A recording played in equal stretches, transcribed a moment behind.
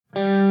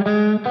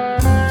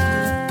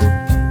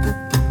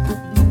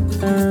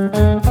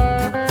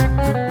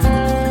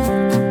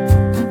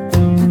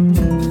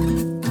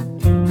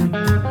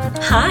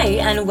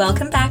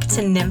Welcome back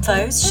to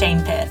Nympho's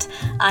Shame Pit.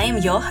 I am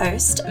your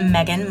host,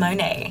 Megan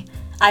Monet.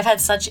 I've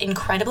had such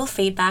incredible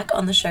feedback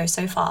on the show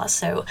so far,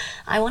 so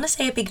I want to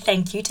say a big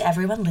thank you to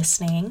everyone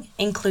listening,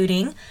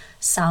 including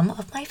some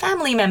of my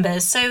family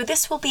members. So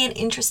this will be an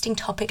interesting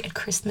topic at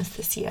Christmas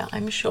this year,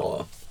 I'm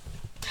sure.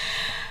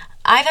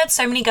 I've had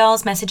so many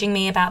girls messaging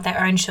me about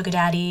their own sugar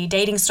daddy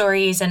dating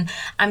stories, and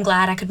I'm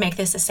glad I could make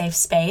this a safe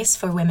space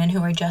for women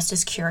who are just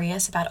as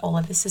curious about all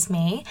of this as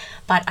me.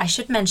 But I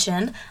should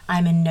mention,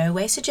 I'm in no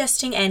way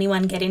suggesting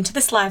anyone get into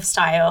this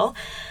lifestyle.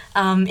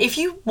 If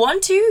you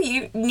want to,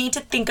 you need to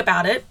think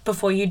about it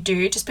before you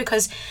do, just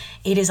because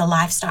it is a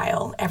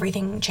lifestyle.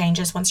 Everything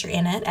changes once you're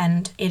in it,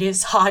 and it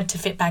is hard to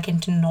fit back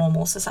into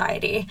normal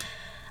society.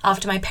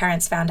 After my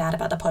parents found out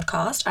about the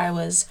podcast, I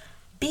was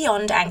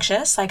beyond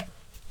anxious.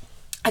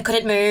 I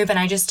couldn't move, and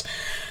I just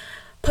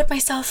put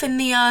myself in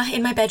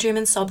my bedroom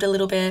and sobbed a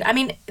little bit. I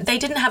mean, they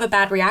didn't have a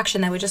bad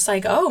reaction. They were just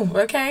like, oh,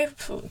 okay,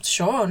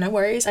 sure, no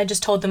worries. I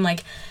just told them,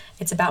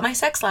 it's about my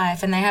sex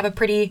life, and they have a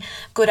pretty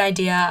good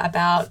idea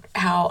about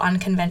how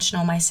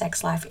unconventional my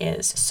sex life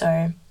is.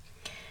 So,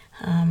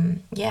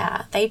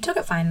 yeah, they took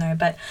it fine though,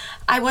 but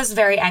I was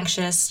very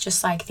anxious,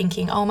 just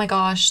thinking, oh my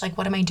gosh,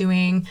 what am I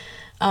doing?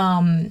 I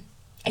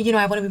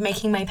want to be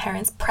making my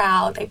parents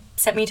proud. They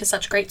sent me to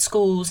such great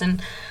schools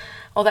and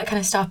all that kind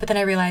of stuff. But then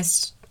I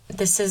realized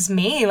this is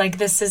me.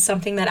 This is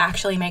something that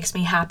actually makes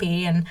me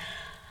happy. And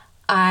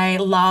I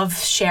love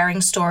sharing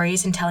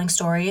stories and telling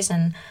stories.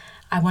 And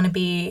I want to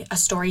be a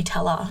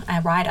storyteller,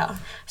 a writer.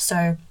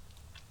 So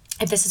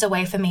if this is a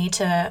way for me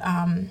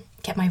to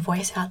get my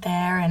voice out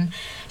there and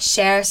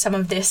share some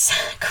of this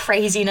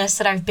craziness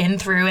that I've been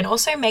through and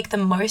also make the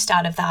most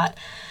out of that,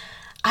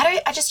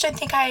 I just don't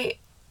think I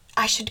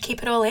should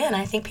keep it all in.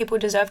 I think people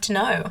deserve to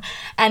know.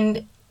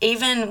 And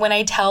even when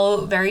I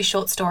tell very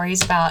short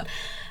stories about,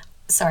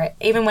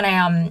 even when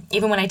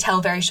I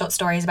tell very short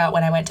stories about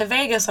when I went to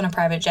Vegas on a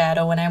private jet,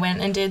 or when I went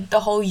and did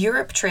the whole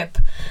Europe trip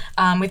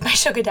with my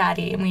sugar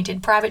daddy, and we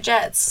did private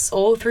jets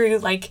all through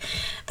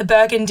the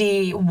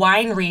Burgundy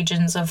wine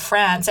regions of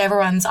France,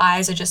 everyone's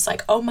eyes are just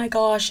oh my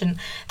gosh, and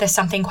there's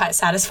something quite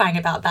satisfying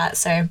about that.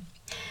 So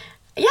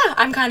yeah,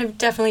 I'm kind of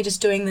definitely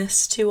just doing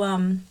this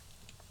to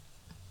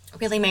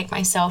really make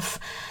myself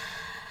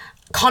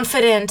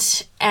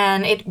confident,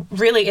 and it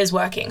really is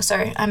working.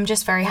 So I'm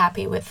just very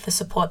happy with the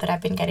support that I've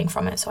been getting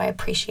from it, so I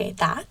appreciate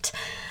that.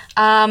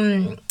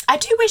 I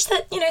do wish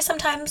that,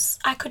 sometimes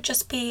I could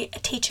just be a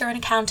teacher and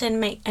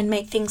accountant and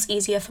make things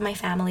easier for my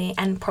family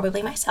and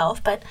probably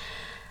myself, but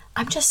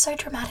I'm just so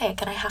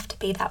dramatic and I have to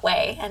be that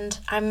way. And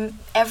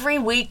every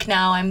week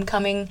now I'm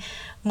coming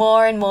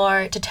more and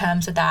more to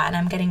terms with that, and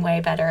I'm getting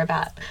way better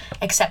about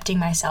accepting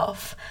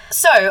myself.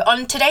 So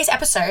on today's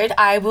episode,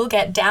 I will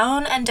get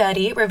down and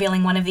dirty,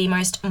 revealing one of the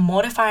most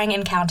mortifying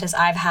encounters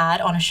I've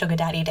had on a sugar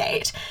daddy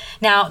date.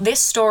 Now, this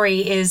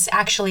story is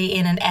actually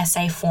in an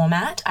essay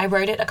format. I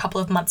wrote it a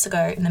couple of months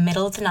ago in the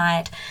middle of the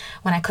night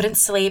when I couldn't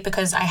sleep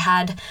because I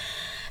had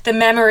the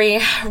memory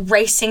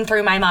racing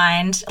through my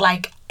mind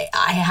like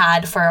I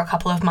had for a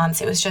couple of months.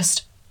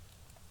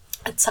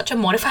 It's such a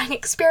mortifying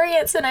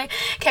experience, and I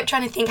kept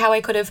trying to think how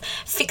I could have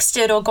fixed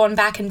it or gone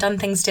back and done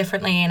things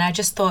differently, and I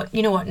just thought,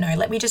 you know what, no,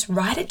 let me just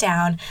write it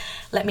down,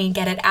 let me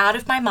get it out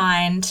of my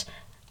mind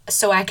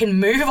so I can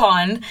move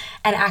on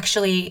and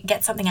actually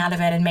get something out of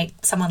it and make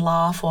someone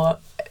laugh or,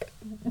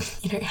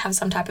 have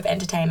some type of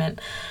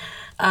entertainment.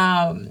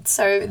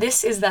 So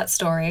this is that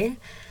story,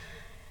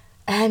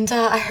 and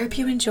I hope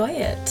you enjoy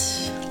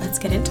it. Let's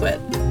get into it.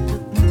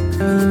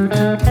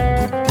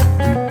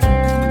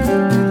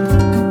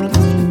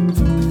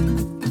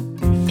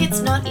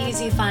 It's not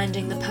easy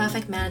finding the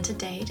perfect man to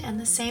date, and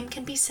the same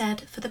can be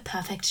said for the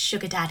perfect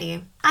sugar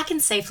daddy. I can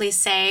safely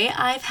say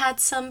I've had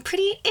some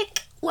pretty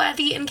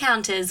ick-worthy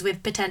encounters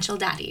with potential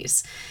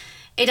daddies.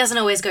 It doesn't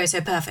always go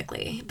so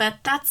perfectly, but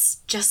that's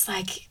just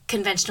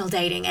conventional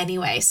dating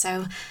anyway,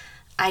 so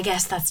I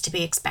guess that's to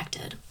be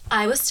expected.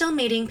 I was still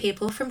meeting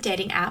people from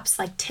dating apps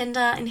like Tinder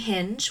and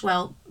Hinge,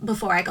 well,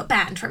 before I got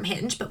banned from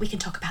Hinge, but we can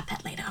talk about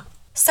that later.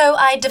 So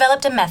I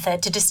developed a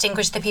method to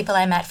distinguish the people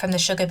I met from the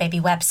Sugar Baby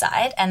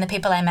website and the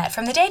people I met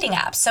from the dating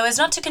apps, so as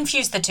not to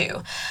confuse the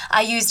two.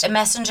 I used a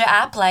messenger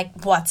app like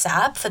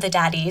WhatsApp for the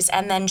daddies,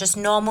 and then just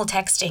normal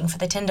texting for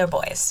the Tinder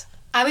boys.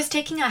 I was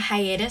taking a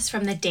hiatus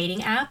from the dating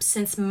apps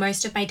since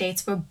most of my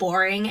dates were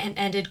boring and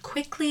ended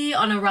quickly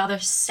on a rather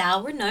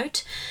sour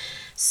note,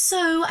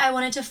 so I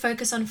wanted to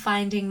focus on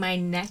finding my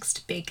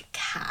next big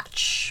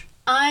catch.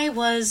 I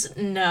was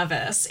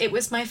nervous. It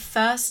was my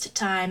first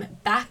time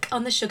back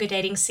on the sugar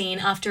dating scene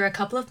after a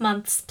couple of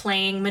months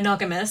playing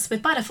monogamous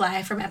with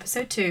Butterfly from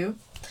episode 2.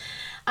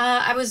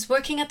 I was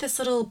working at this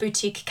little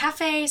boutique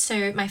cafe,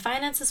 so my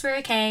finances were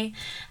okay.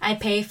 I'd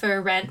pay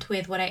for rent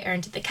with what I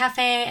earned at the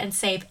cafe and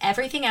save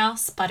everything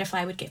else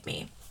Butterfly would give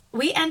me.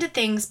 We ended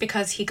things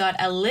because he got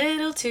a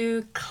little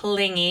too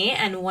clingy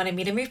and wanted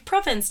me to move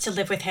province to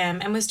live with him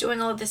and was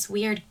doing all of this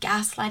weird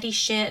gaslighty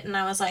shit, and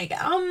I was like,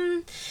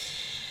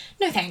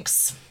 no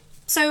thanks.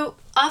 So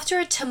after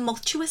a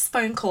tumultuous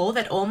phone call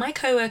that all my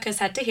coworkers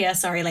had to hear,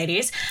 sorry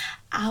ladies,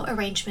 our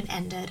arrangement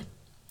ended.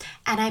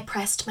 and I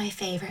pressed my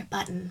favorite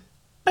button.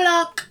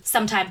 Block!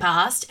 Some time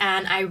passed,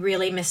 and I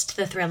really missed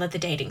the thrill of the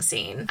dating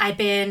scene. I'd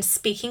been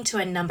speaking to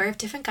a number of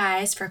different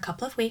guys for a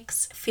couple of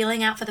weeks,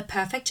 feeling out for the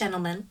perfect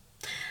gentleman.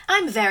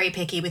 I'm very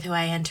picky with who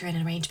I enter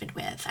an arrangement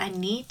with. I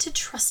need to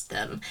trust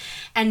them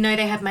and know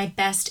they have my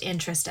best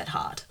interest at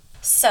heart.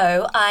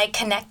 So I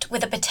connect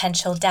with a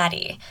potential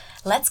daddy.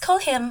 Let's call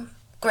him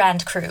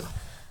Grand Cru.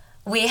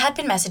 We had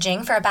been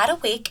messaging for about a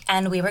week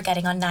and we were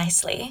getting on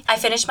nicely. I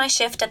finished my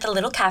shift at the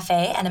little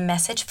cafe and a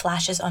message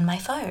flashes on my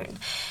phone.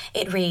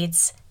 It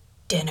reads,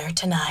 "Dinner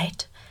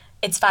tonight.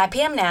 It's 5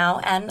 p.m. now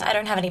and I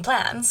don't have any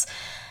plans."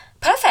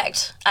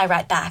 "Perfect," I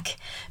write back.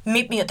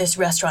 "Meet me at this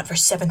restaurant for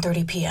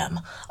 7:30 p.m.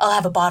 I'll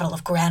have a bottle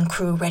of Grand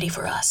Cru ready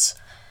for us."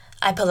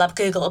 I pull up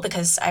Google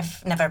because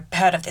I've never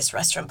heard of this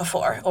restaurant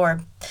before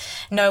or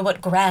know what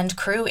Grand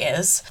Cru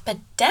is. But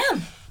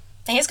damn,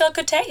 he's got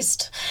good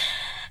taste.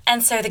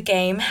 And so the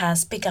game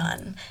has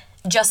begun.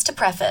 Just to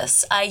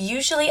preface, I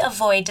usually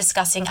avoid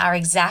discussing our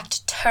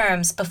exact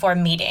terms before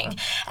meeting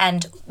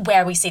and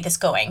where we see this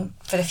going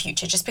for the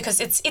future, just because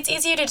it's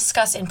easier to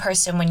discuss in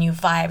person when you've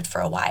vibed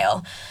for a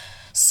while.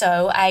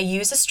 So I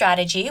use a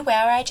strategy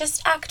where I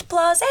just act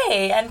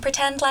blasé and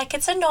pretend like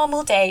it's a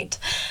normal date,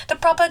 the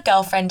proper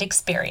girlfriend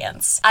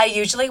experience. I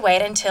usually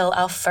wait until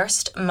our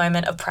first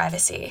moment of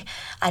privacy.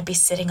 I'd be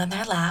sitting on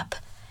their lap,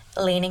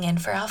 leaning in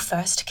for our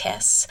first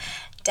kiss,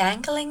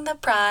 dangling the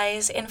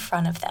prize in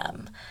front of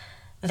them.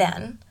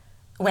 Then,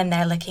 when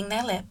they're licking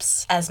their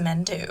lips, as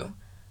men do,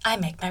 I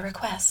make my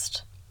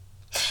request.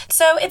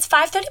 So it's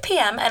 5:30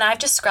 p.m. and I've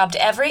just scrubbed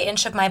every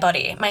inch of my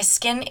body. My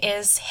skin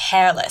is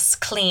hairless,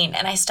 clean,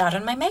 and I start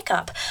on my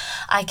makeup.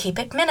 I keep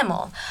it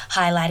minimal,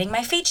 highlighting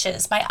my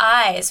features, my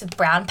eyes with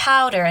brown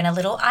powder and a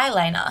little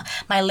eyeliner,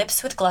 my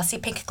lips with glossy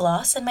pink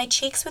gloss, and my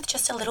cheeks with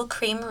just a little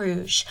cream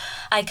rouge.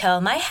 I curl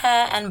my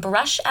hair and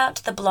brush out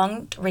the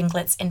blonde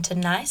ringlets into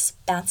nice,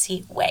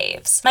 bouncy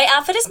waves. My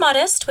outfit is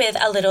modest with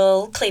a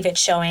little cleavage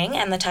showing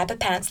and the type of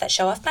pants that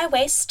show off my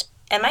waist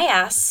and my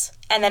ass,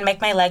 and then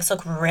make my legs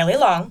look really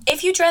long.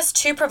 If you dress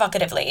too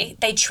provocatively,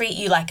 they treat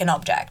you like an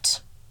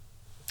object.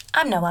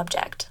 I'm no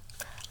object.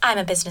 I'm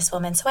a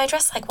businesswoman, so I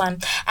dress like one.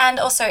 And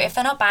also, if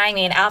they're not buying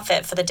me an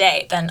outfit for the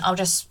date, then I'll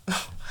just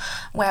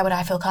wear what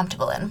I feel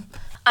comfortable in.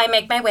 I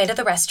make my way to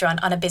the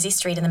restaurant on a busy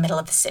street in the middle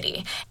of the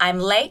city. I'm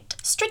late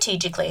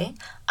strategically.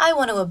 I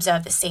want to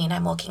observe the scene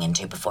I'm walking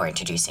into before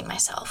introducing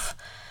myself.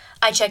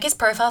 I check his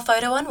profile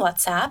photo on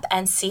WhatsApp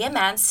and see a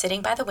man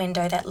sitting by the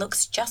window that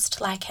looks just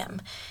like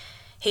him.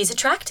 He's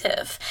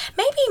attractive,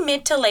 maybe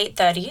mid to late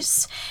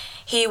 30s.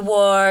 He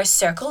wore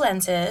circle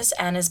lenses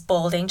and is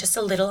balding just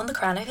a little on the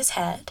crown of his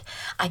head.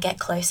 I get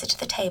closer to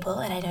the table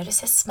and I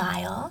notice his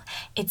smile.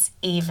 It's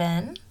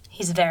even.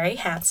 He's very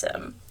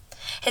handsome.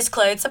 His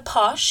clothes are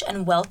posh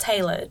and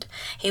well-tailored.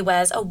 He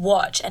wears a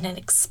watch and an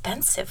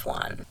expensive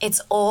one. It's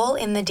all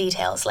in the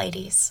details,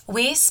 ladies.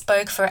 We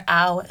spoke for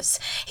hours.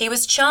 He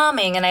was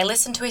charming and I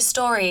listened to his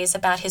stories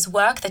about his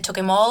work that took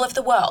him all over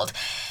the world.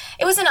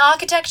 It was in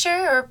architecture,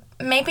 or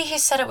maybe he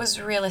said it was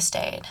real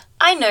estate.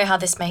 I know how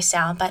this may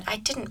sound, but I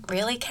didn't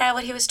really care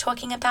what he was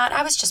talking about.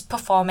 I was just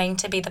performing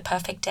to be the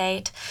perfect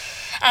date.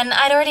 And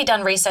I'd already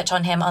done research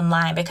on him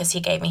online because he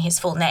gave me his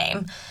full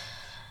name.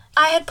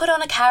 I had put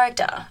on a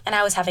character, and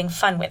I was having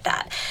fun with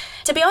that.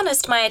 To be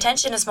honest, my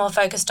attention is more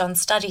focused on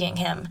studying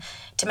him,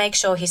 to make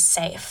sure he's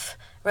safe,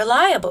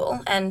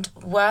 reliable, and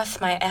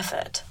worth my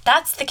effort.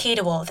 That's the key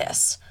to all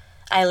this.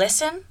 I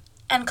listen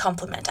and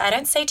compliment. I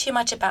don't say too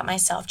much about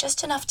myself,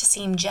 just enough to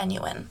seem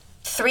genuine.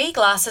 3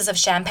 glasses of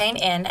champagne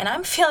in, and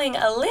I'm feeling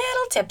a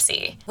little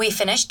tipsy. We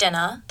finish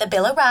dinner, the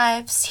bill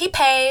arrives, he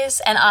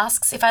pays, and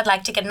asks if I'd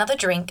like to get another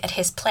drink at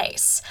his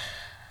place.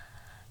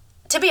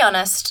 To be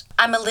honest,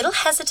 I'm a little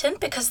hesitant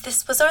because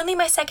this was only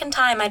my second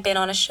time I'd been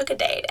on a sugar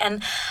date,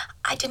 and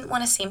I didn't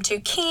want to seem too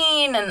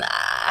keen, and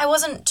I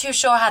wasn't too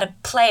sure how to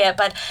play it,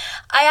 but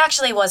I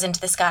actually was into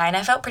this guy, and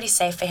I felt pretty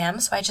safe for him,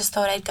 so I just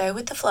thought I'd go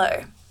with the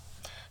flow.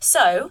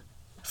 So,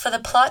 for the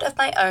plot of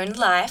my own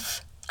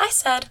life, I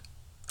said,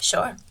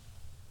 sure.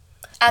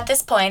 At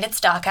this point, it's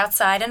dark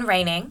outside and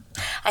raining.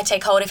 I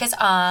take hold of his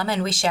arm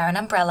and we share an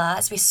umbrella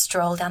as we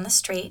stroll down the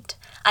street.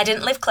 I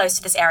didn't live close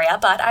to this area,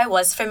 but I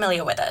was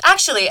familiar with it.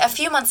 Actually, a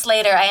few months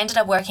later, I ended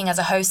up working as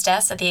a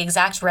hostess at the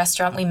exact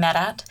restaurant we met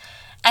at.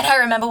 And I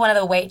remember one of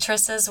the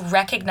waitresses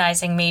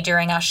recognizing me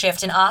during our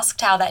shift and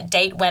asked how that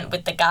date went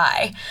with the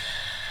guy.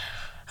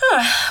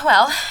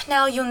 Well,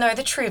 now you'll know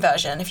the true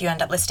version if you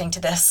end up listening to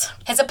this.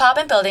 His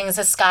apartment building is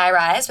a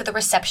skyrise with a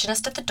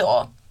receptionist at the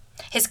door.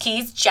 His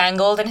keys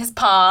jangled in his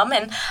palm,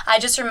 and I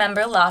just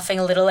remember laughing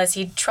a little as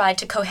he tried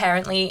to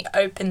coherently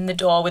open the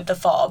door with the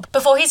fob.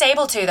 Before he's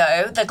able to,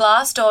 though, the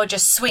glass door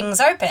just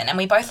swings open, and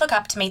we both look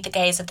up to meet the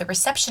gaze of the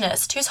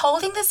receptionist, who's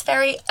holding this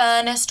very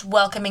earnest,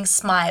 welcoming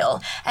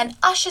smile, and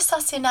ushers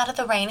us in out of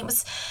the rain. It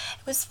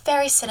was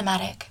very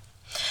cinematic.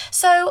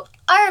 So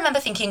I remember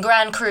thinking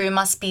Grand Cru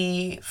must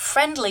be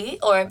friendly,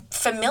 or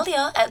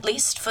familiar at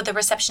least, for the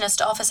receptionist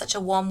to offer such a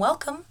warm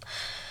welcome,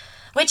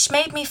 which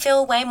made me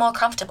feel way more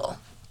comfortable.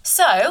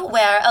 So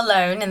we're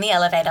alone in the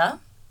elevator.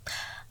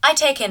 I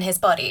take in his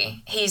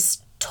body.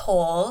 He's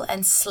tall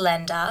and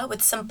slender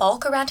with some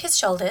bulk around his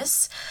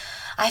shoulders.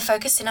 I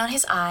focus in on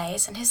his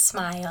eyes and his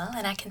smile,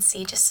 and I can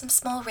see just some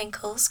small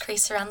wrinkles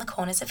crease around the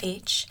corners of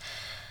each.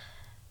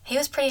 He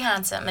was pretty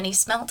handsome and he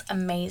smelt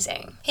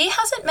amazing. He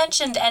hasn't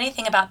mentioned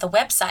anything about the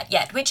website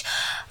yet, which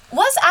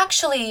was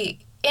actually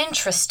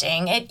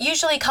interesting. It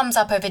usually comes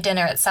up over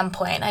dinner at some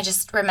point. I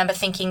just remember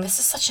thinking this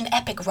is such an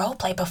epic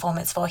roleplay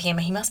performance for him.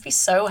 He must be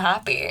so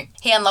happy.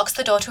 He unlocks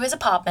the door to his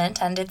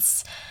apartment and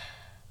it's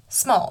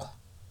small.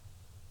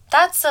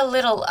 That's a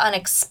little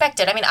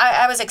unexpected. I mean,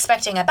 I was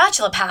expecting a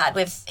bachelor pad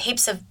with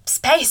heaps of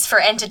space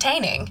for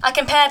entertaining. I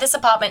compare this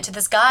apartment to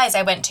this guy's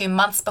I went to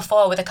months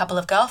before with a couple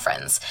of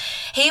girlfriends.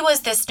 He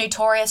was this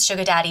notorious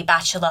sugar daddy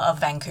bachelor of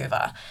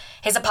Vancouver.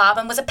 His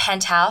apartment was a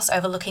penthouse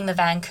overlooking the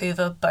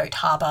Vancouver boat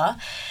harbour.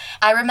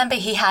 I remember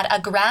he had a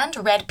grand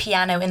red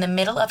piano in the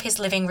middle of his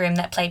living room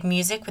that played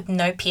music with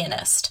no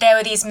pianist. There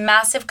were these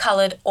massive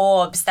coloured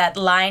orbs that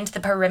lined the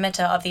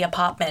perimeter of the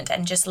apartment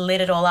and just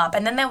lit it all up.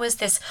 And then there was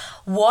this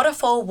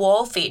waterfall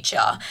wall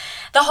feature.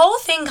 The whole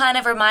thing kind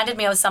of reminded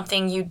me of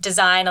something you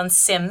design on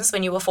Sims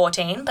when you were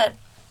 14, but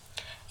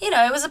you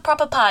know, it was a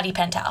proper party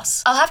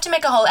penthouse. I'll have to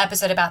make a whole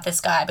episode about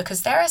this guy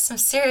because there are some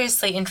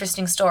seriously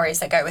interesting stories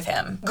that go with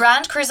him.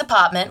 Grand Crew's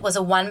apartment was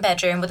a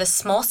one-bedroom with a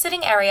small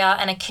sitting area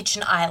and a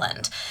kitchen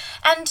island.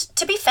 And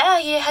to be fair,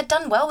 he had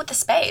done well with the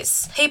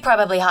space. He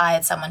probably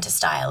hired someone to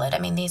style it. I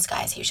mean, these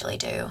guys usually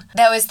do.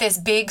 There was this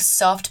big,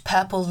 soft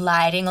purple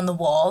lighting on the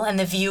wall, and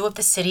the view of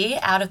the city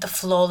out of the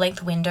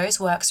floor-length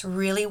windows works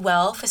really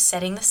well for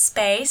setting the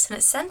space, and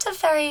it set a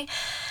very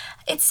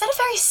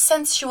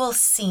sensual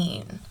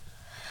scene.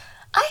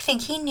 I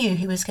think he knew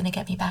he was going to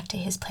get me back to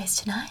his place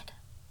tonight.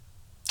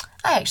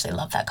 I actually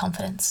love that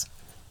confidence.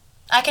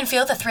 I can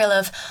feel the thrill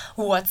of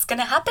what's going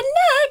to happen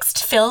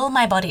next fill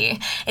my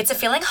body. It's a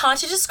feeling hard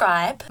to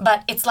describe,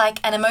 but it's like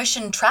an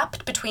emotion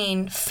trapped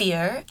between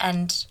fear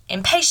and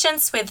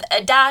impatience with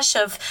a dash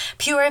of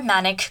pure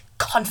manic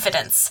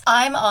confidence.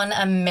 I'm on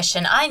a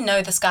mission. I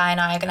know this guy and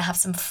I are going to have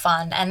some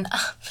fun, and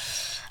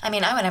I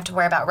won't have to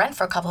worry about rent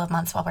for a couple of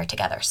months while we're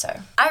together,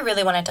 so I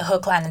really wanted to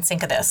hook, line, and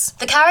sinker this.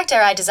 The character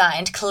I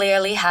designed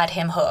clearly had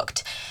him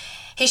hooked.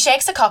 He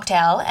shakes a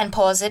cocktail and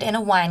pours it in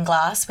a wine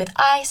glass with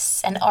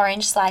ice and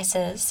orange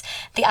slices.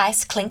 The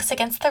ice clinks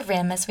against the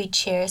rim as we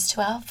cheers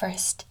to our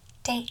first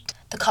date.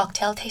 The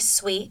cocktail tastes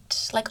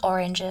sweet, like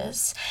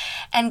oranges,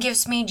 and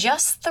gives me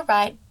just the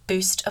right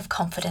boost of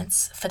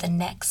confidence for the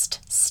next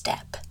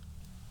step.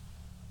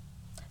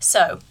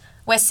 So,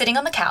 we're sitting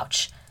on the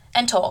couch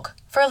and talk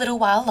for a little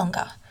while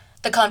longer.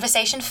 The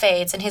conversation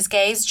fades and his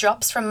gaze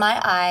drops from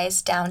my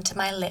eyes down to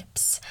my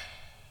lips.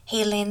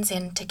 He leans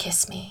in to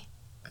kiss me.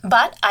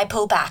 But I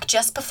pull back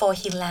just before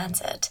he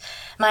lands it.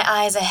 My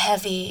eyes are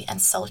heavy and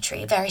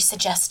sultry, very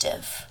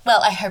suggestive.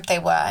 Well, I hope they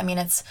were.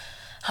 It's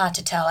hard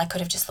to tell. I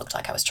could have just looked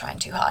like I was trying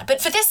too hard. But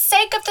for the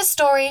sake of the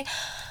story,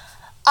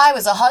 I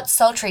was a hot,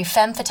 sultry,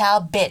 femme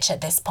fatale bitch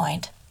at this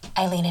point.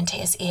 I lean into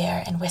his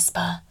ear and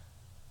whisper,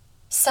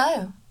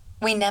 "So,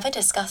 we never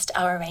discussed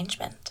our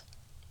arrangement."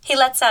 He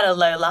lets out a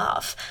low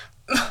laugh.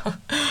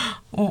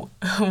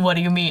 What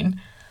do you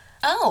mean?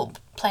 Oh,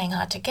 playing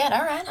hard to get.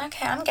 All right,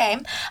 okay, I'm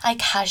game. I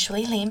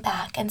casually lean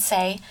back and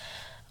say,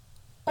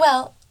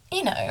 "Well,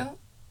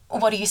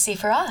 what do you see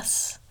for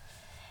us?"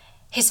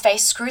 His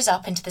face screws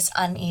up into this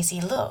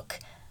uneasy look.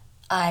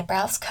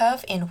 Eyebrows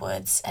curve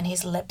inwards and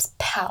his lips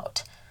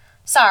pout.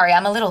 Sorry,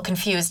 I'm a little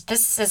confused.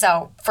 This is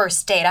our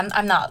first date.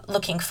 I'm not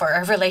looking for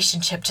a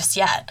relationship just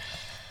yet.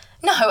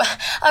 No,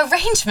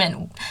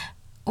 arrangement.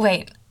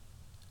 Wait,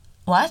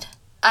 what?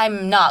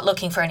 I'm not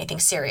looking for anything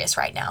serious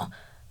right now.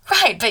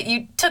 Right, but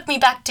you took me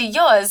back to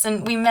yours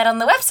and we met on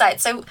the website,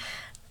 so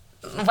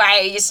why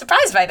are you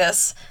surprised by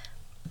this?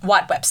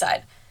 What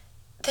website?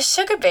 The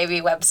Sugar Baby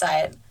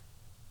website.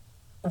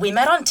 We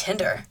met on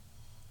Tinder.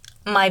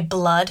 My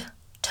blood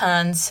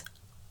turns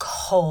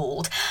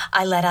cold.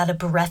 I let out a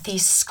breathy,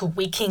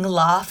 squeaking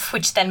laugh,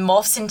 which then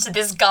morphs into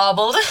this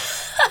garbled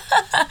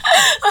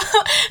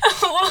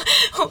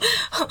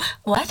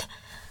What?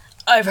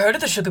 I've heard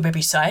of the Sugar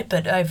Baby site,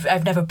 but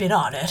I've never been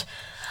on it.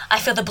 I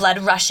feel the blood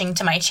rushing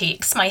to my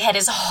cheeks. My head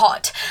is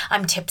hot.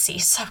 I'm tipsy,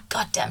 so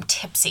goddamn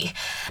tipsy.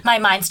 My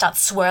mind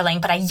starts swirling,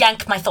 but I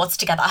yank my thoughts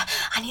together.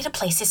 I need to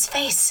place his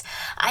face.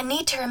 I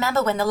need to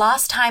remember when the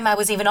last time I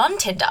was even on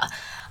Tinder.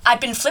 I'd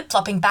been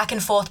flip-flopping back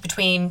and forth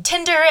between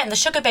Tinder and the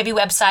Sugar Baby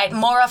website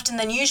more often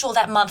than usual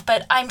that month,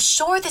 but I'm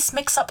sure this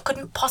mix-up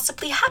couldn't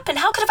possibly happen.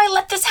 How could have I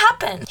let this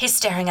happen? He's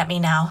staring at me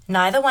now,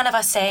 neither one of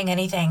us saying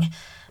anything.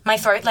 My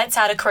throat lets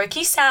out a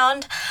croaky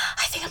sound.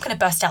 I think I'm going to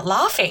burst out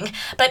laughing,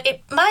 but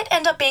it might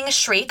end up being a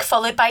shriek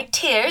followed by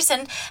tears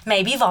and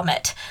maybe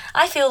vomit.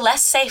 I feel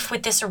less safe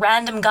with this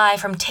random guy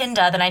from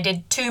Tinder than I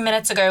did 2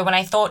 minutes ago when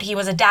I thought he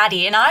was a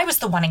daddy and I was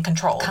the one in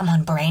control. Come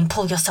on, brain,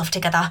 pull yourself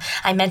together.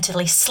 I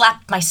mentally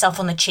slapped myself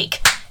on the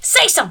cheek.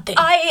 Say something!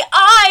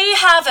 I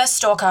have a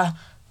stalker.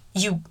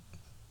 You...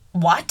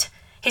 what?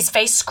 His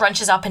face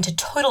scrunches up into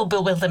total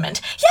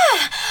bewilderment.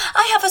 Yeah,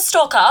 I have a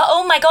stalker.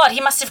 Oh my god,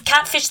 he must have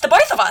catfished the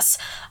both of us.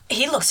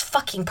 He looks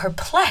fucking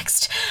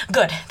perplexed.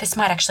 Good, this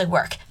might actually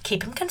work.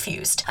 Keep him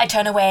confused. I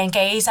turn away and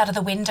gaze out of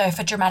the window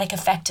for dramatic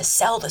effect to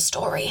sell the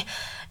story.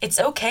 It's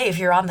okay if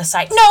you're on the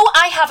site. No,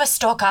 I have a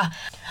stalker.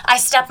 I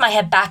step my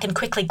head back and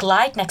quickly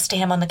glide next to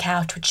him on the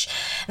couch, which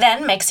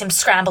then makes him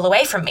scramble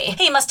away from me.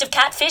 He must have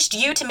catfished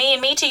you to me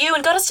and me to you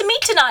and got us to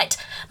meet tonight.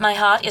 My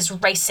heart is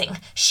racing.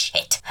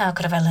 Shit, how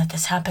could have I let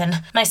this happen?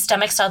 My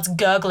stomach starts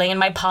gurgling and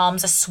my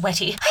palms are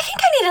sweaty. I think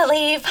I need to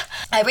leave.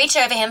 I reach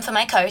over him for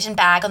my coat and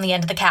bag on the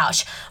end of the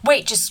couch.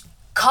 Wait, just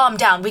calm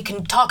down, we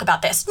can talk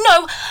about this.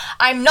 No,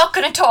 I'm not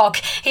gonna talk.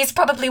 He's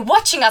probably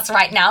watching us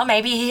right now.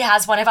 Maybe he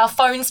has one of our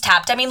phones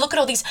tapped. I mean, look at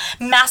all these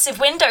massive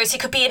windows. He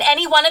could be in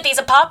any one of these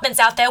apartments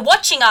out there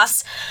watching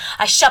us.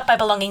 I shove my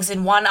belongings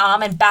in one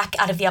arm and back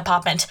out of the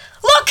apartment.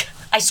 Look!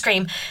 I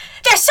scream.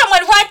 There's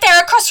someone right there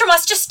across from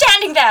us just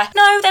standing there.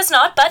 No, there's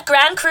not, but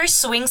Grand Cruz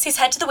swings his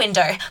head to the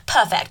window.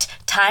 Perfect.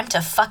 Time to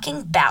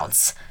fucking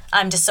bounce.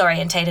 I'm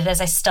disorientated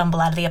as I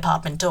stumble out of the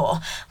apartment door.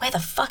 Where the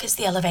fuck is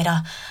the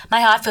elevator? My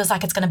heart feels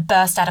like it's gonna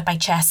burst out of my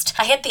chest.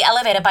 I hit the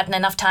elevator button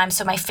enough times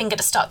for my finger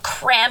to start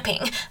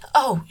cramping.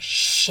 Oh,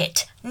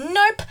 shit.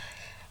 Nope.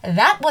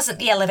 That wasn't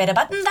the elevator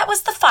button, that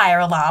was the fire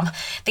alarm.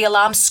 The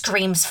alarm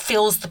screams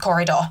fills the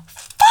corridor.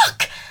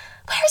 Fuck!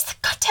 Where's the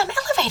goddamn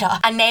elevator?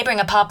 A neighboring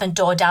apartment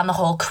door down the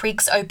hall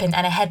creaks open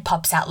and a head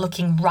pops out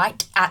looking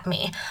right at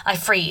me. I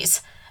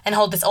freeze and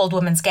hold this old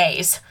woman's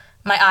gaze.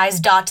 My eyes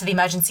dart to the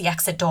emergency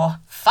exit door.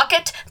 Fuck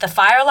it, the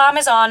fire alarm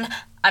is on.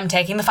 I'm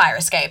taking the fire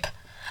escape.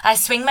 I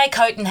swing my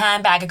coat and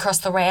handbag across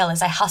the rail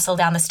as I hustle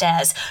down the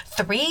stairs,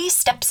 3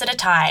 steps at a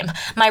time.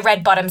 My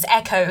red bottoms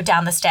echo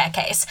down the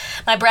staircase.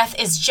 My breath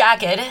is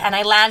jagged and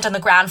I land on the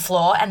ground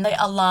floor and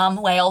the alarm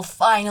wail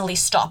finally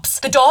stops.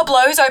 The door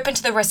blows open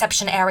to the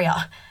reception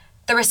area.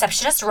 The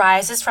receptionist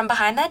rises from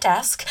behind their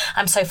desk.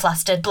 I'm so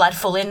flustered, blood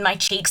full in my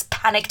cheeks,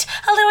 panicked,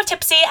 a little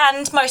tipsy,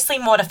 and mostly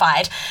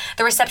mortified.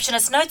 The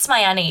receptionist notes my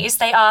unease.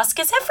 They ask,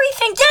 is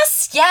everything...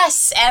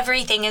 Yes,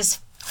 everything is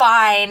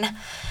fine.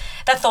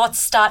 The thoughts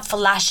start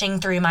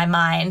flashing through my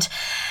mind,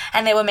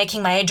 and they were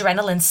making my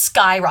adrenaline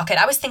skyrocket.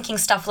 I was thinking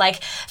stuff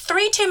like,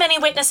 3 too many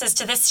witnesses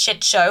to this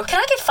shit show. Can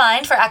I get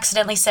fined for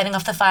accidentally setting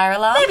off the fire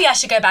alarm? Maybe I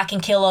should go back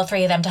and kill all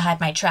 3 of them to hide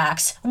my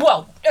tracks.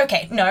 Whoa,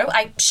 okay, no.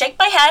 I shake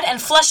my head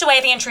and flush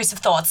away the intrusive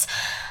thoughts.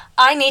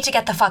 I need to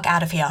get the fuck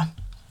out of here.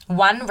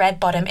 One red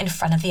bottom in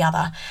front of the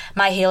other.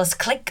 My heels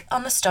click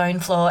on the stone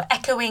floor,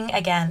 echoing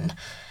again.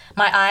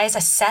 My eyes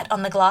are set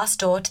on the glass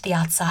door to the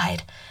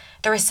outside.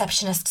 The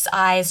receptionist's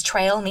eyes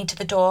trail me to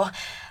the door.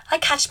 I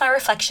catch my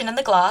reflection in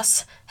the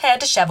glass, hair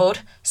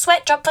disheveled,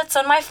 sweat droplets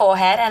on my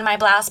forehead, and my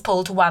blouse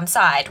pulled to one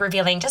side,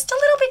 revealing just a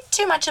little bit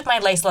too much of my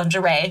lace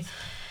lingerie.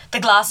 The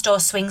glass door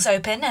swings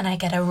open, and I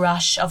get a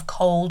rush of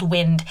cold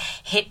wind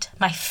hit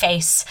my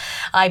face.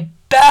 I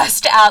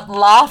burst out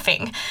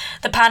laughing.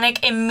 The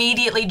panic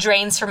immediately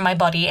drains from my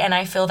body, and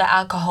I feel the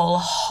alcohol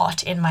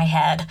hot in my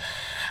head.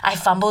 I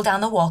fumble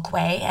down the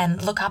walkway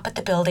and look up at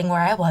the building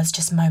where I was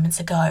just moments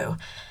ago.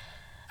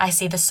 I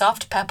see the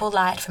soft purple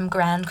light from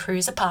Grand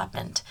Cruz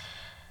apartment.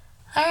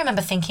 I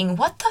remember thinking,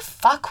 what the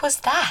fuck was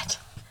that?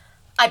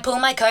 I pull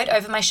my coat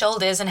over my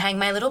shoulders and hang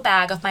my little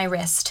bag off my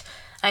wrist.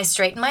 I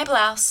straighten my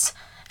blouse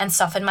and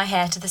soften my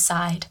hair to the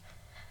side.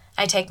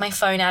 I take my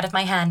phone out of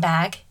my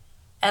handbag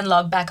and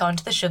log back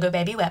onto the Sugar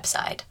Baby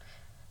website.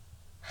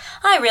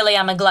 I really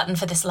am a glutton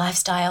for this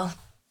lifestyle.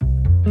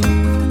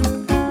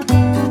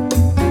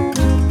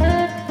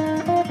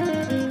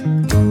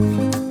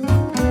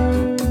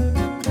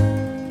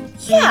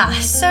 Yeah,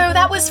 so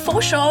that was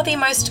for sure the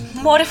most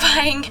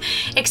mortifying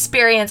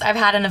experience I've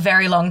had in a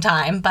very long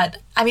time. But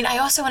I mean, I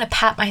also want to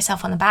pat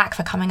myself on the back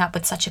for coming up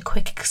with such a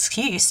quick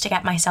excuse to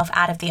get myself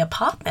out of the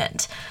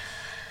apartment.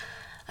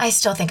 I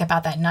still think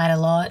about that night a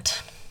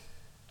lot.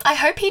 I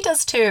hope he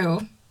does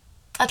too.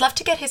 I'd love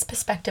to get his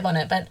perspective on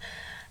it, but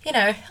you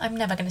know, I'm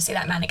never going to see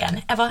that man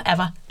again. Ever,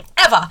 ever,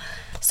 ever.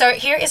 So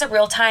here is a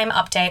real-time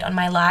update on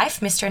my life.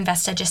 Mr.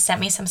 Investor just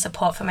sent me some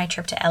support for my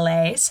trip to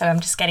LA, so I'm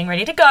just getting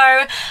ready to go.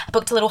 I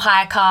booked a little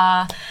hire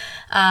car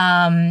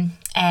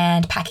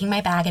and packing my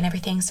bag and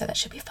everything, so that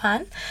should be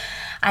fun.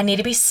 I need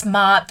to be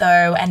smart,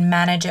 though, and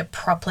manage it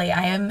properly.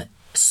 I am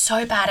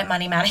so bad at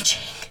money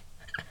managing.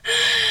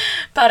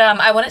 But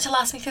I want it to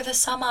last me through the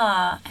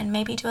summer and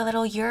maybe do a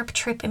little Europe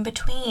trip in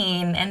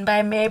between. And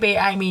by maybe,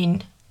 I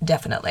mean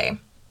definitely.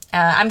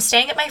 I'm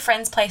staying at my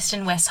friend's place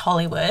in West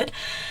Hollywood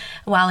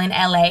while in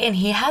LA, and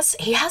he has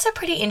a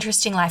pretty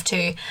interesting life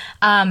too.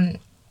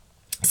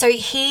 So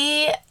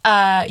he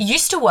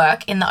used to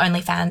work in the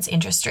OnlyFans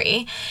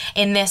industry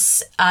in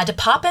this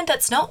department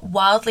that's not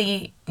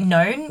wildly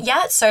known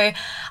yet. So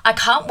I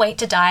can't wait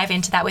to dive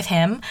into that with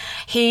him.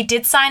 He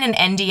did sign an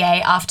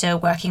NDA after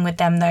working with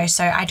them though,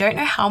 so I don't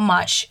know how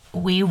much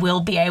we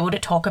will be able to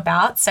talk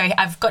about. So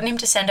I've gotten him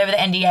to send over the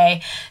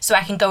NDA so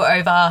I can go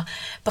over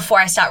before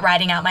I start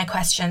writing out my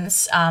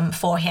questions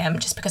for him,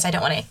 just because I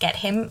don't want to get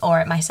him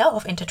or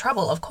myself into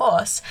trouble, of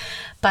course.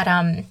 But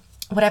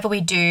whatever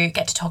we do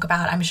get to talk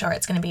about, I'm sure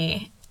it's going to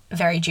be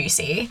very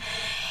juicy.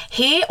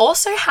 He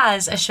also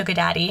has a sugar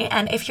daddy,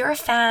 and if you're a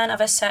fan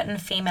of a certain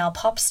female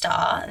pop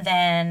star,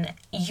 then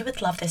you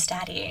would love this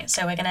daddy.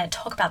 So we're going to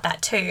talk about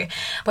that too.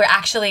 We're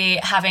actually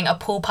having a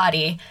pool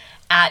party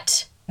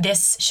at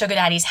this sugar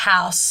daddy's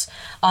house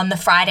on the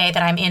Friday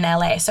that I'm in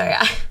LA. So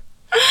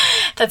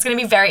that's going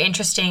to be very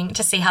interesting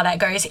to see how that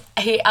goes.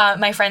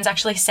 My friend's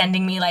actually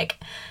sending me like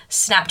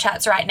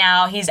Snapchats right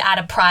now. He's at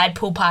a Pride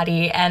pool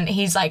party and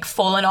he's like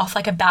fallen off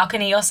like a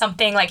balcony or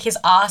something. Like his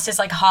ass is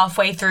like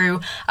halfway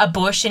through a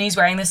bush and he's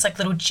wearing this like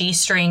little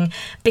G-string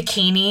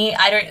bikini.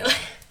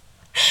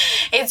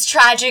 It's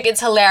tragic,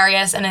 it's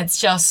hilarious, and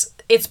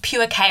it's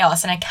pure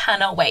chaos, and I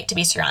cannot wait to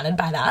be surrounded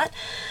by that.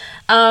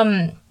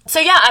 So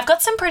yeah, I've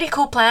got some pretty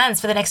cool plans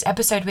for the next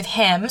episode with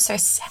him, so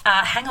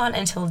hang on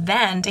until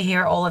then to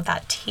hear all of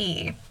that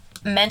tea.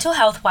 Mental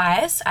health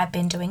wise, I've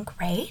been doing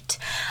great.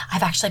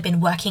 I've actually been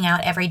working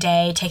out every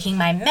day, taking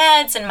my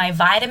meds and my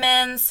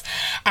vitamins,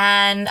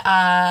 and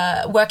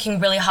working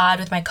really hard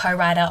with my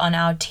co-writer on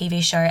our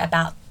TV show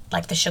about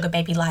like the sugar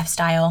baby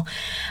lifestyle.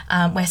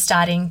 We're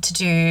starting to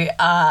do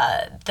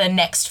the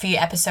next few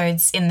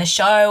episodes in the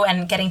show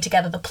and getting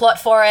together the plot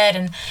for it,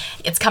 and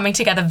it's coming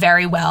together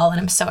very well, and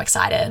I'm so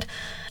excited.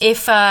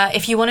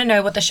 If you want to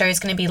know what the show is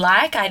going to be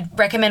like, I'd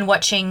recommend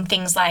watching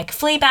things like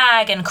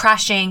Fleabag and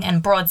Crashing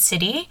and Broad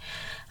City.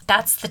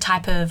 That's the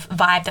type of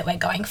vibe that we're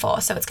going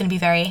for, so it's going to be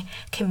very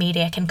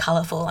comedic and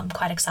colourful. I'm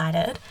quite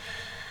excited.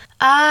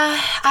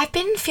 I've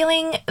been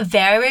feeling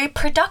very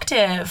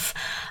productive.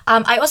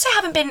 I also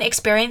haven't been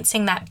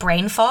experiencing that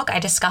brain fog I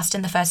discussed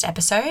in the first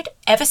episode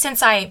ever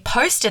since I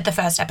posted the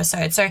first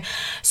episode.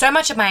 So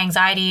much of my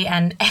anxiety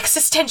and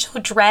existential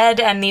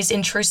dread and these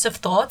intrusive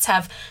thoughts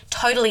have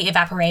totally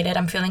evaporated.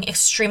 I'm feeling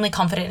extremely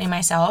confident in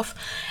myself,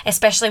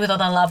 especially with all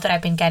the love that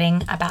I've been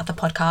getting about the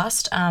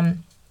podcast.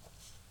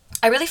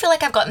 I really feel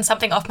like I've gotten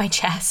something off my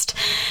chest,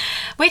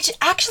 which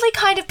actually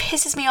kind of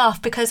pisses me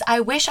off because I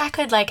wish I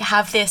could like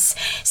have this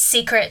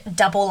secret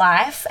double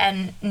life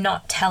and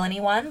not tell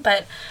anyone,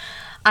 but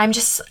I'm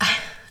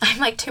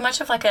like too much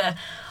of like a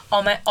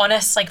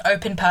honest, like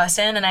open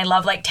person, and I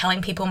love like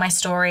telling people my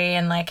story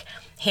and like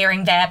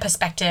hearing their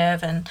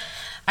perspective, and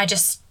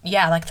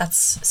like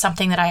that's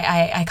something that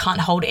I can't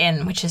hold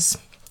in, which is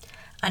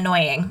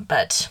annoying,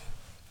 but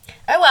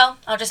oh well,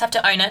 I'll just have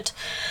to own it.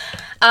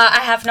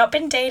 I have not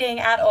been dating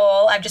at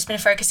all. I've just been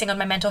focusing on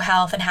my mental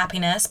health and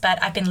happiness,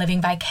 but I've been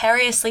living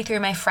vicariously through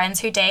my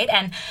friends who date.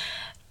 And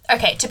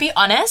okay, to be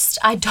honest,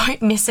 I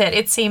don't miss it.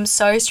 It seems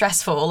so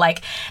stressful,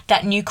 like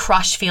that new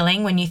crush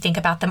feeling when you think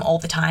about them all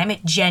the time.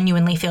 It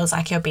genuinely feels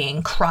like you're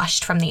being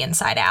crushed from the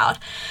inside out.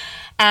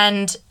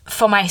 And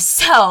for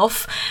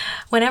myself,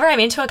 whenever I'm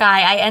into a guy,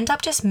 I end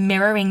up just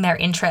mirroring their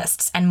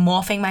interests and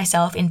morphing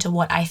myself into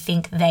what I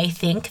think they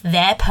think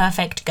their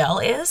perfect girl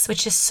is,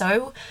 which is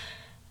so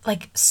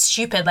like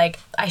stupid. Like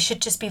I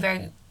should just be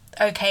very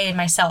okay in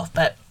myself,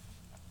 but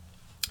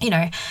you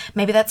know,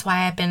 maybe that's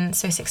why I've been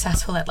so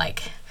successful at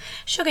like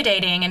sugar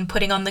dating and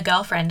putting on the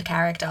girlfriend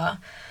character.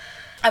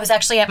 I was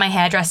actually at my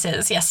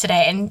hairdresser's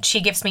yesterday and she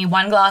gives me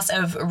one glass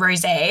of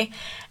rosé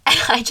and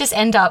I just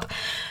end up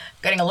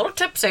getting a little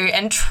tipsy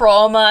and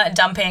trauma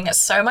dumping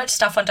so much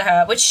stuff onto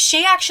her, which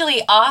she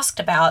actually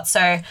asked about.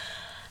 So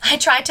I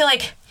tried to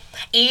like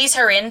ease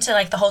her into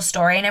like the whole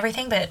story and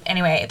everything, but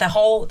anyway,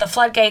 the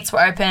floodgates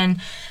were open.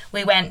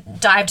 We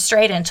dived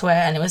straight into it,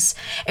 and it was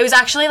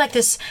actually like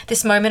this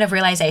moment of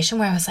realization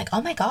where I was like,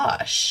 oh my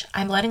gosh,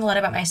 I'm learning a lot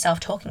about myself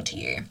talking to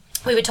you.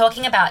 We were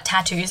talking about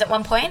tattoos at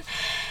one point,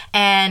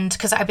 and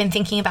because I've been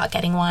thinking about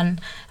getting one,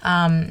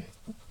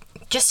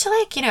 just to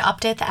like, you know,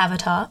 update the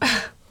avatar,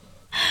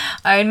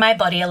 own my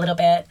body a little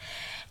bit.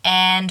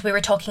 And we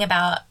were talking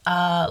about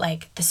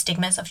like the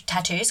stigmas of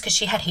tattoos because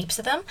she had heaps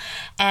of them.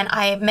 And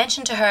I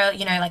mentioned to her,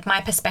 you know, like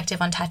my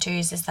perspective on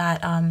tattoos is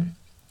that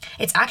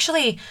it's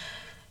actually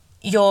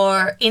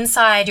your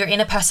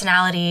inner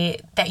personality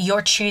that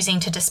you're choosing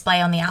to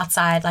display on the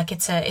outside. Like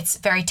it's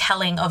very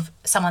telling of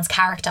someone's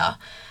character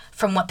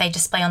from what they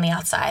display on the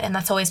outside. And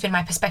that's always been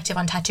my perspective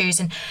on tattoos.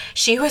 And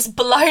she was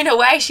blown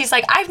away. She's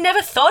like, I've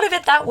never thought of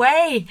it that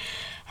way.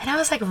 And I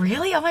was like,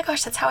 really? Oh my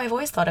gosh, that's how I've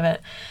always thought of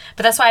it.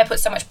 But that's why I put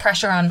so much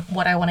pressure on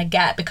what I want to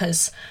get,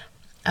 because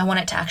I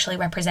want it to actually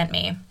represent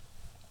me.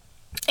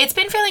 It's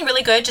been feeling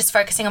really good just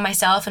focusing on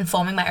myself and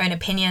forming my own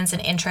opinions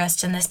and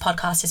interests, and this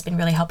podcast has been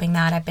really helping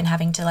that. I've been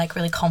having to like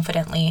really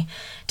confidently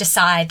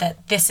decide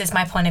that this is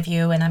my point of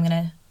view and I'm going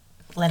to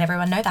let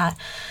everyone know that.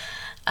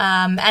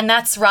 And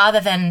that's rather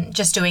than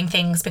just doing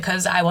things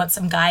because I want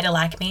some guy to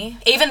like me,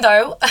 even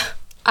though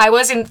I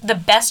was in the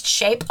best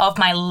shape of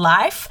my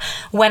life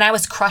when I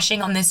was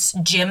crushing on this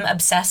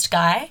gym-obsessed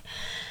guy.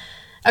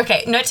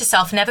 Okay, note to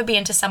self, never be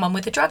into someone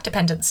with a drug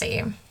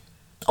dependency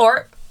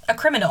or a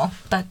criminal,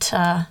 but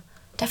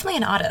definitely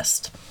an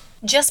artist.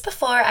 Just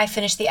before I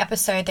finish the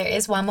episode, there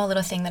is one more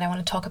little thing that I want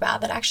to talk about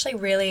that actually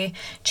really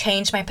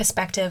changed my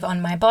perspective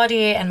on my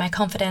body and my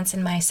confidence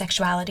in my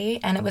sexuality.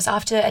 And it was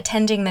after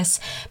attending this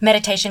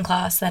meditation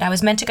class that I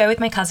was meant to go with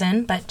my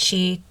cousin, but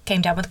she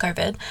came down with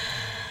COVID.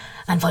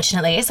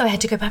 unfortunately. So I had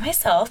to go by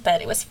myself,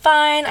 but it was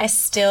fine. I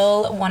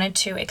still wanted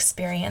to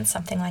experience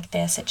something like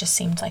this. It just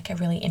seemed like a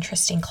really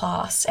interesting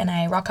class. And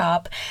I rock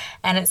up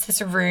and it's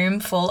this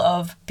room full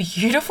of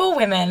beautiful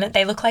women.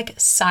 They look like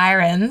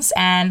sirens.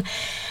 And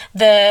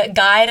the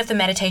guide of the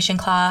meditation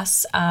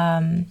class,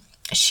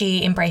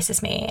 she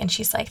embraces me and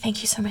she's like,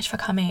 "Thank you so much for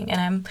coming."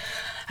 And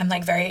I'm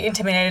like very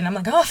intimidated and I'm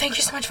like, "Oh, thank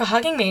you so much for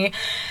hugging me."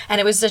 And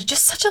it was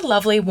just such a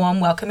lovely, warm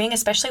welcoming,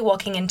 especially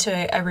walking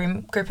into a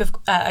room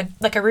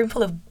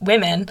full of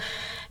women,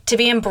 to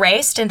be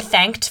embraced and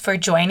thanked for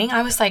joining.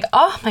 I was like,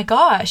 oh my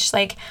gosh,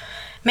 like,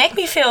 make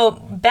me feel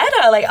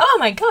better. Like, oh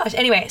my gosh.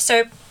 Anyway,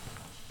 so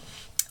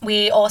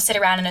we all sit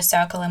around in a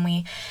circle and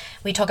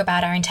we talk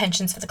about our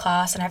intentions for the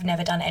class, and I've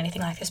never done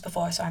anything like this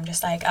before. So I'm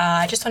just like,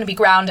 I just want to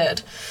be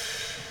grounded.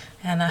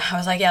 And I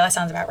was like, yeah, that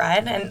sounds about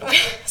right. And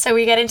so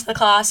we get into the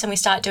class and we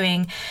start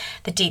doing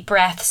the deep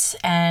breaths,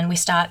 and we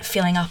start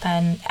feeling up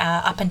and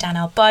down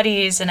our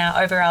bodies and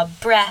over our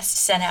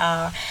breasts and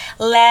our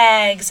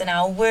legs and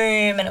our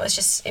womb. And it was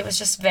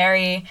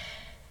very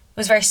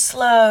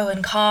slow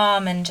and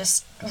calm and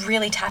just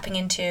really tapping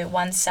into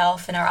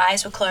oneself. And our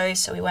eyes were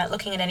closed, so we weren't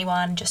looking at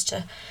anyone, just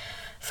to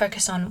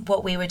focus on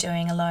what we were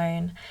doing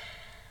alone.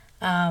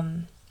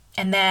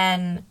 And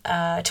then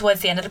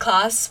towards the end of the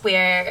class,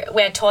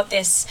 we're taught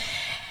this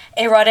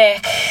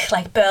erotic,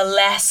 like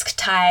burlesque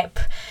type,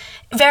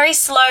 very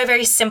slow,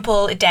 very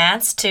simple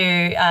dance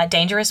to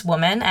Dangerous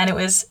Woman. And it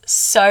was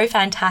so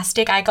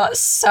fantastic. I got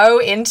so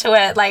into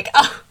it. Like,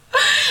 oh,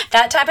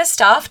 that type of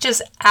stuff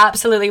just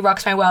absolutely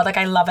rocks my world. Like,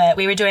 I love it.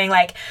 We were doing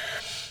we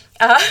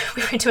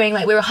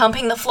were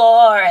humping the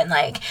floor and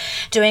like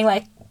doing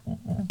like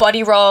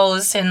body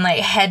rolls and like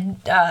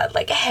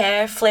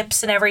hair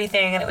flips and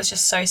everything, and it was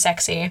just so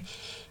sexy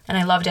and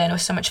I loved it, and it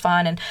was so much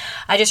fun. And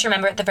I just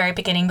remember at the very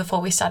beginning,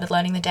 before we started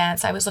learning the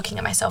dance, I was looking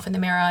at myself in the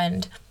mirror,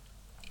 and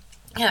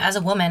you know, as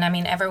a woman, I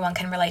mean, everyone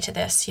can relate to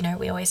this, you know,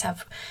 we always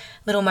have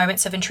little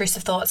moments of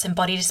intrusive thoughts and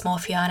body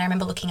dysmorphia. And I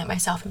remember looking at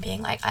myself and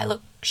being like, I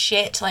look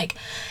shit, like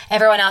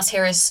everyone else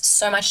here is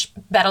so much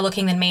better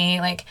looking than me,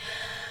 like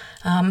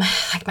I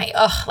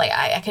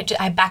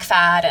back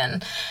fat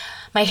and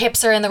my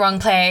hips are in the wrong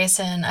place,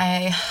 and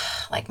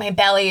my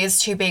belly is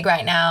too big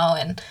right now.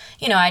 And,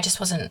 you know, I just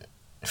wasn't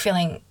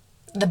feeling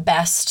the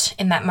best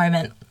in that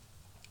moment.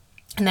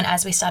 And then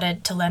as we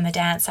started to learn the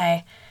dance,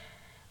 I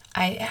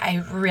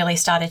really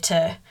started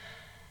to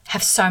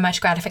have so much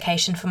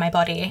gratification for my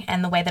body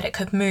and the way that it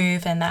could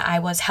move, and that I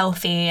was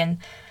healthy. And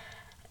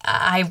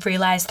I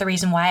realized the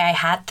reason why I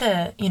had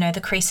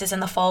the creases and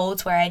the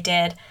folds where I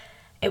did,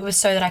 it was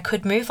so that I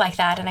could move like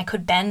that and I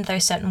could bend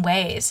those certain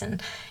ways.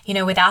 And, you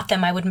know, without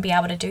them, I wouldn't be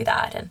able to do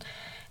that. And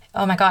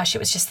oh my gosh, it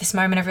was just this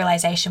moment of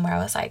realization where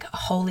I was like,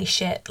 holy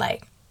shit,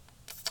 like,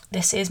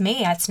 this is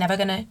me. It's never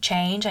going to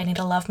change. I need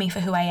to love me for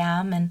who I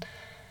am and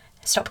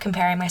stop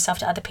comparing myself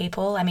to other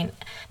people. I mean,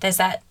 there's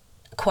that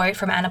quote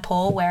from Anna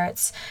Paul where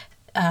it's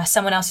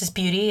someone else's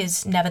beauty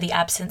is never the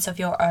absence of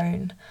your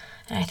own.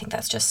 And I think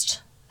that's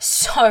just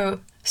so,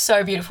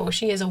 so beautiful.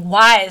 She is a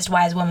wise,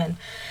 wise woman.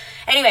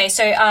 Anyway,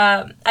 so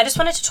I just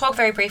wanted to talk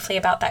very briefly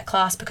about that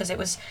class because it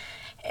was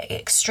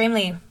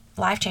extremely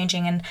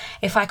life-changing, and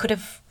if I could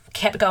have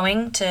kept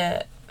going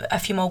to a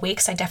few more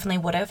weeks, I definitely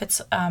would have.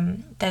 It's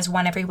there's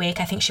one every week.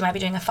 I think she might be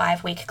doing a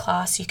 5-week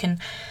class. You can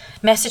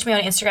message me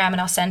on Instagram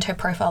and I'll send her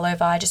profile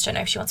over. I just don't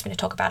know if she wants me to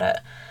talk about it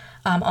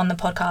on the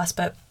podcast,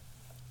 but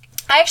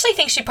I actually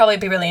think she'd probably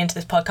be really into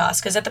this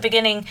podcast, because at the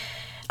beginning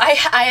I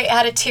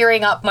had a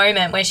tearing up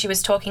moment where she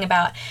was talking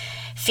about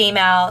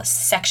female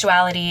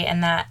sexuality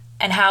and that,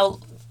 and how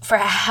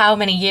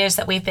many years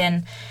that we've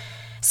been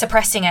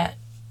suppressing it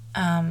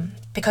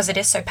because it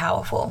is so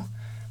powerful.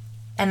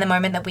 And the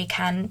moment that we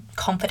can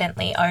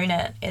confidently own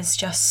it is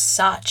just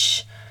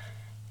such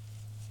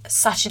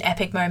an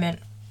epic moment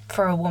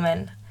for a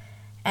woman.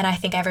 And I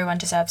think everyone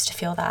deserves to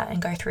feel that and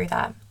go through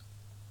that.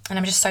 And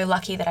I'm just so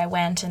lucky that I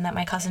went and that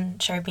my cousin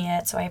showed me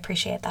it, so I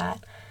appreciate that.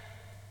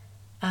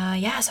 So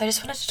I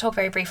just wanted to talk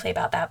very briefly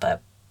about that,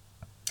 but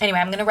anyway,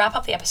 I'm going to wrap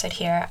up the episode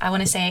here. I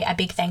want to say a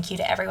big thank you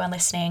to everyone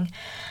listening.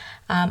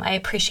 I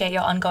appreciate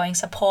your ongoing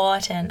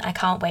support, and I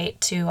can't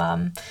wait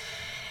to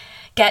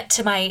get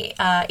to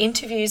my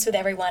interviews with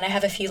everyone. I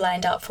have a few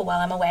lined up for while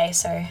I'm away,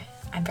 so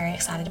I'm very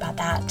excited about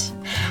that.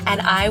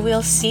 And I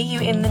will see you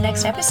in the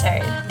next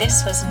episode.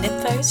 This was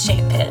Nympho's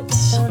Shape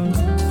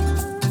Pit.